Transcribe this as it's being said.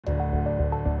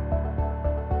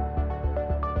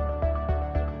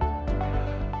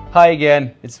Hi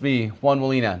again, it's me, Juan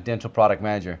Molina, Dental Product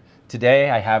Manager. Today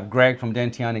I have Greg from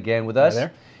Denteon again with us. Hi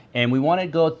there. And we want to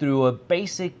go through a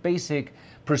basic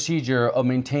procedure of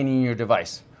maintaining your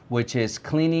device, which is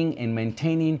cleaning and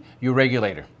maintaining your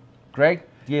regulator. Greg,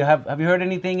 have you heard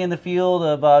anything in the field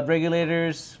about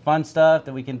regulators, fun stuff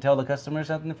that we can tell the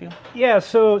customers out in the field? Yeah,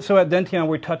 so at Denteon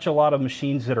we touch a lot of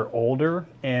machines that are older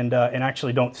and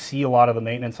actually don't see a lot of the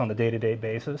maintenance on the day-to-day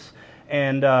basis.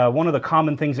 And one of the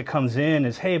common things that comes in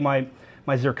is, hey, my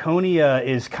zirconia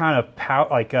is kind of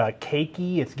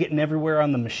cakey. It's getting everywhere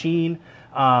on the machine,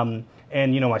 and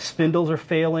my spindles are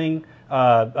failing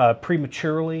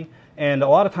prematurely. And a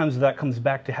lot of times that comes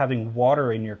back to having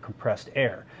water in your compressed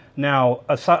air. Now,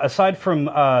 aside from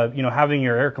having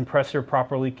your air compressor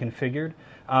properly configured,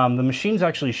 the machines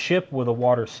actually ship with a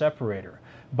water separator.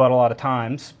 But a lot of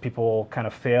times people kind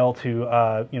of fail to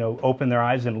open their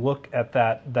eyes and look at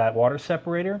that water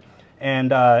separator,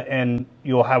 and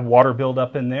you'll have water build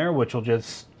up in there, which will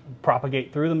just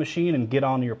propagate through the machine and get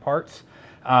onto your parts.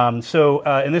 So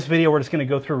in this video, we're just going to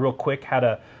go through real quick how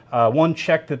to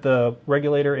check that the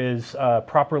regulator is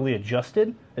properly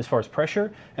adjusted as far as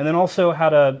pressure, and then also how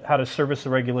to service the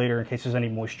regulator in case there's any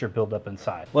moisture buildup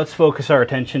inside. Let's focus our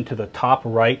attention to the top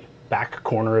right back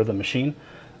corner of the machine.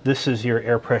 This is your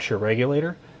air pressure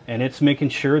regulator, and it's making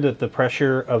sure that the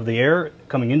pressure of the air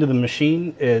coming into the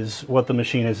machine is what the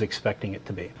machine is expecting it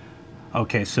to be.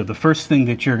 Okay, so the first thing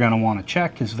that you're going to want to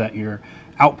check is that your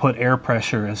output air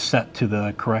pressure is set to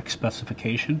the correct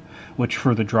specification, which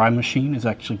for the dry machine is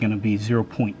actually going to be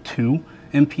 0.2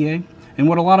 MPa. And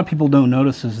what a lot of people don't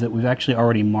notice is that we've actually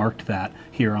already marked that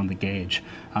here on the gauge.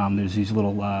 There's these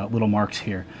little marks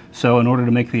here. So in order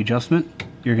to make the adjustment,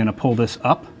 you're going to pull this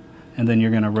up, and then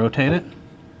you're going to rotate it.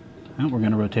 And we're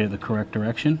going to rotate it the correct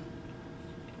direction.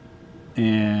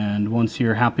 And once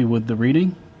you're happy with the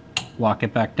reading, lock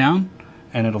it back down,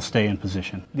 and it'll stay in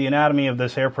position. The anatomy of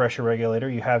this air pressure regulator,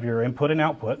 you have your input and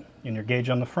output and your gauge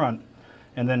on the front,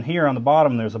 and then here on the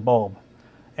bottom there's a bulb.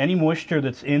 Any moisture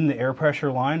that's in the air pressure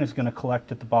line is going to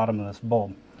collect at the bottom of this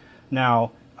bulb.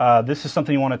 Now this is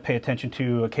something you want to pay attention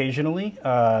to occasionally.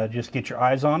 Just get your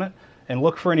eyes on it and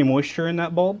look for any moisture in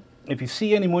that bulb. If you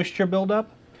see any moisture buildup,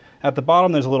 at the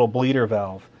bottom there's a little bleeder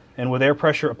valve, and with air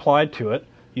pressure applied to it,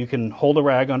 you can hold a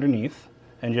rag underneath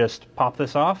and just pop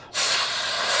this off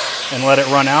and let it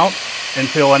run out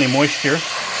until any moisture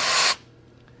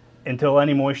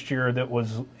that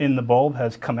was in the bulb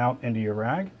has come out into your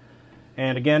rag.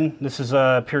 And again, this is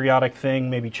a periodic thing.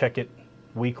 Maybe check it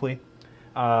weekly,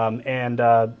 and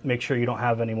make sure you don't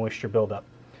have any moisture buildup.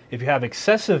 If you have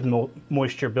excessive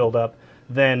moisture buildup,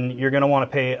 then you're going to want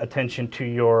to pay attention to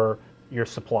your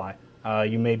supply.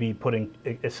 You may be putting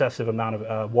excessive amount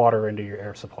of water into your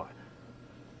air supply.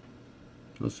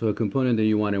 Also, a component that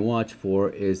you want to watch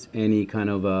for is any kind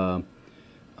of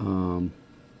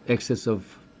excess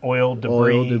of oil,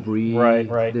 debris,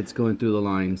 right, that's going through the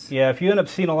lines. Yeah, if you end up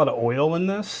seeing a lot of oil in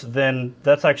this, then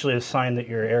that's actually a sign that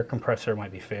your air compressor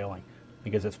might be failing,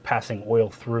 because it's passing oil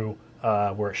through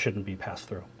where it shouldn't be passed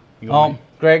through.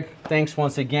 Greg, thanks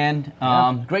once again.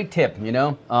 Yeah. Great tip, we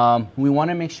want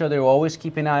to make sure that we always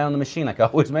keep an eye on the machine, like I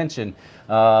always mentioned.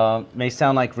 May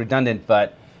sound like redundant,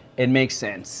 but it makes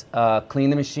sense.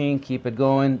 Clean the machine, keep it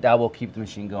going. That will keep the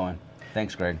machine going.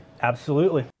 Thanks, Greg.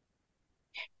 Absolutely.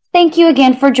 Thank you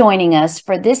again for joining us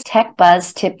for this Tech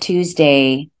Buzz Tip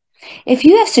Tuesday. If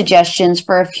you have suggestions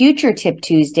for a future Tip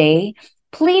Tuesday,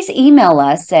 please email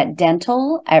us at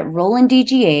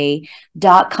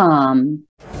dental@rolanddga.com.